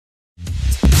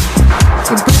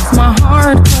It breaks my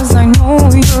heart 'cause I know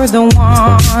you're the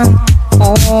one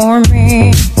for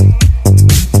me.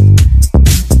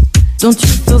 Don't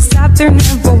you feel sad? There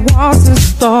never was a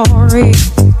story,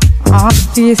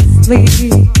 obviously.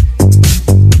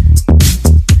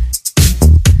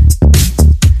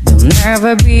 There'll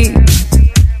never be.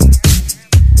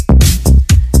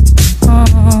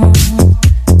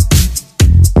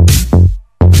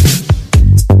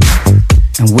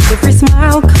 And with every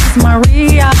smile comes my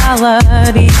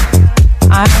reality,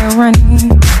 irony.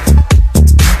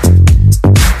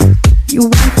 You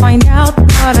won't find out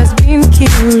what has been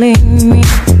killing me.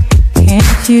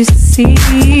 Can't you see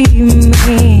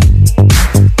me?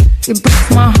 It breaks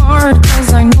my heart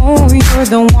 'cause I know you're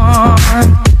the one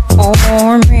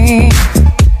for me.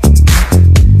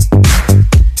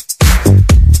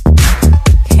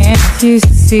 Can't you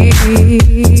see?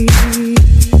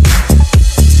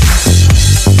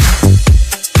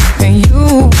 And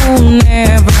you will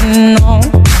never know,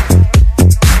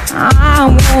 I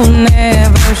will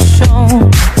never show,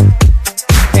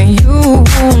 and you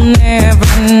will never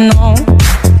know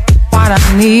what I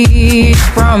need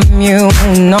from you,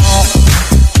 no.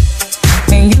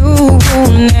 And you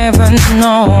will never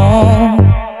know.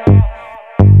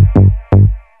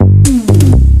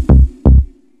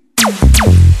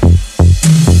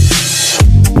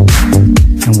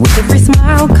 And with every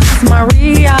smile comes my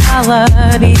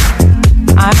reality,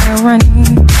 irony.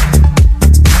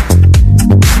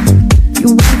 You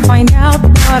won't find out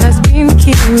what has been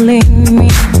killing me.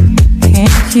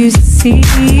 Can't you see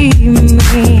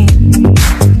me?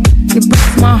 It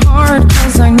breaks my heart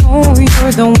 'cause I know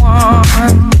you're the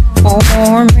one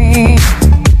for me.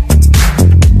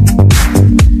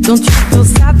 Don't you feel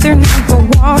sad? There never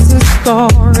was a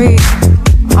story,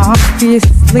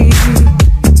 obviously.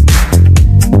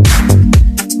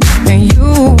 And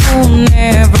you will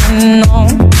never know,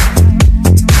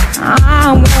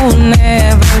 I will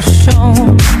never show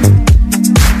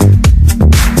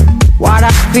what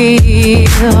I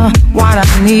feel, what I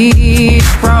need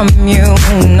from you,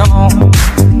 no.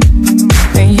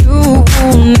 And you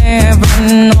will never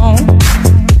know,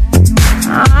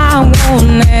 I will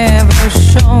never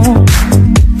show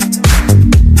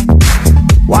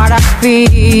what I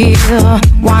feel,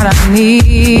 what I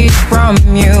need from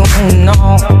you,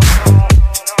 no.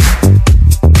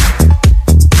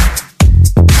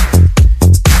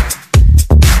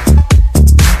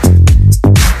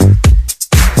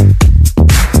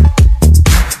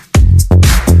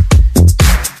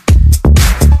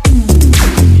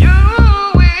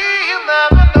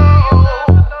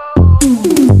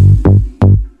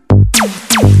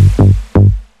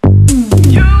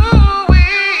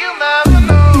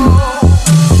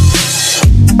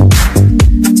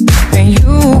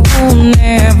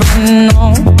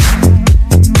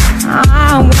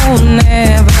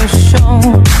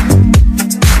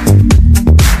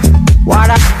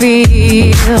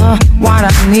 What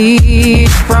I need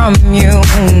from you,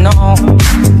 no.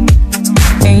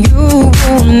 And you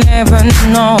will never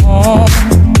know,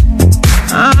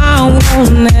 I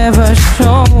will never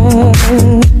show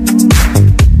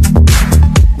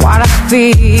what I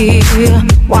feel,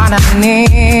 what I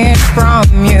need from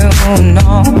you,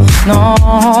 no. No,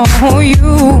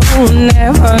 you will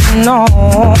never know,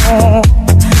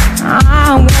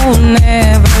 I will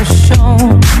never show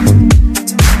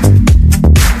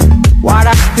what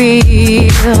I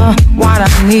feel, what I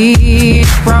need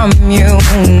from you,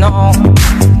 no.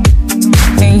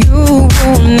 And you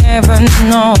will never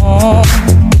know,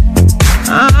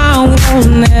 I will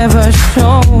never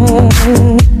show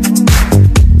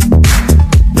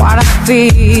what I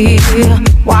feel,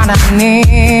 what I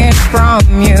need from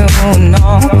you, no.